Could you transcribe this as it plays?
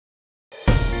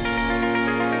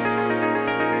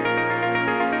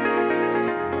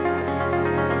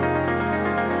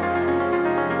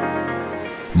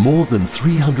More than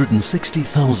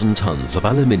 360,000 tons of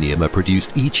aluminium are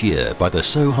produced each year by the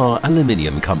Sohar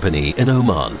Aluminium company in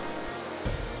Oman.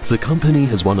 The company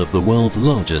has one of the world's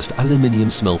largest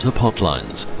aluminium smelter pot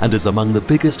lines and is among the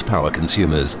biggest power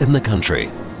consumers in the country.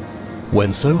 When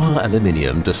Sohar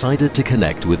Aluminium decided to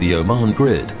connect with the Oman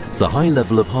grid, the high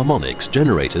level of harmonics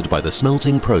generated by the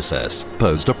smelting process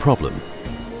posed a problem.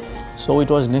 So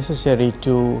it was necessary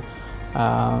to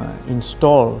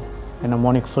install an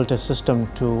harmonic filter system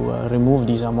to remove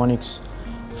these harmonics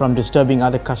from disturbing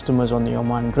other customers on the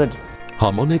Oman grid.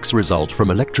 Harmonics result from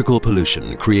electrical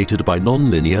pollution created by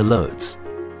non-linear loads.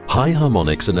 High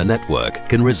harmonics in a network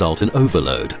can result in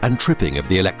overload and tripping of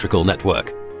the electrical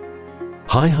network.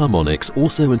 High harmonics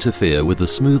also interfere with the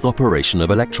smooth operation of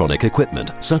electronic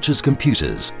equipment such as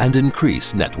computers and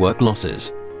increase network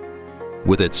losses.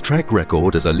 With its track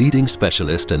record as a leading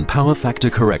specialist in power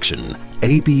factor correction,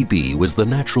 ABB was the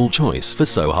natural choice for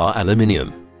Sohar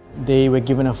Aluminium. They were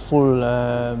given a full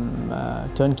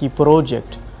turnkey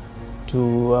project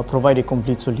to provide a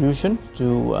complete solution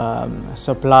to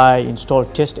supply, install,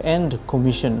 test and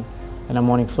commission an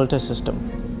harmonic filter system.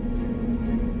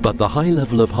 But the high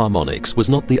level of harmonics was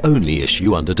not the only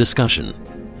issue under discussion.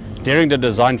 During the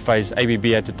design phase, ABB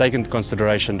had to take into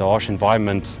consideration the harsh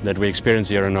environment that we experience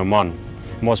here in Oman.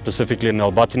 More specifically in the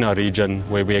Al Batina region,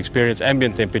 where we experience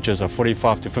ambient temperatures of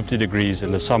 45 to 50 degrees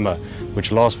in the summer,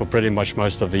 which lasts for pretty much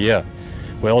most of the year.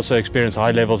 We also experience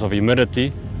high levels of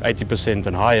humidity, 80%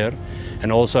 and higher,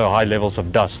 and also high levels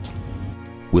of dust.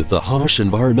 With the harsh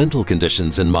environmental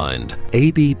conditions in mind,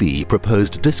 ABB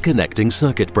proposed disconnecting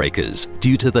circuit breakers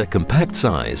due to their compact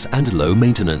size and low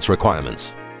maintenance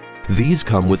requirements. These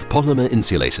come with polymer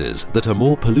insulators that are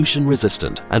more pollution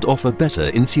resistant and offer better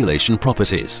insulation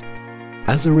properties.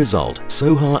 As a result,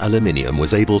 Sohar Aluminium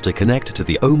was able to connect to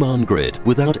the Oman grid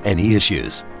without any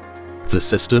issues. The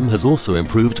system has also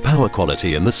improved power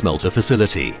quality in the smelter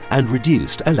facility and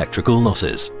reduced electrical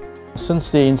losses.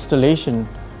 Since the installation,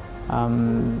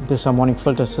 this harmonic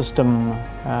filter system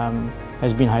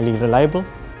has been highly reliable,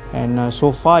 and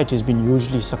so far it has been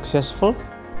hugely successful.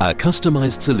 A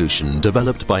customized solution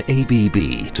developed by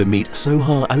ABB to meet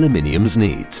Sohar Aluminium's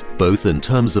needs, both in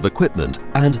terms of equipment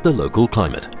and the local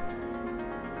climate.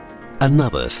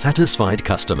 Another satisfied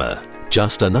customer,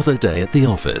 just another day at the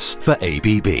office for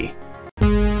ABB.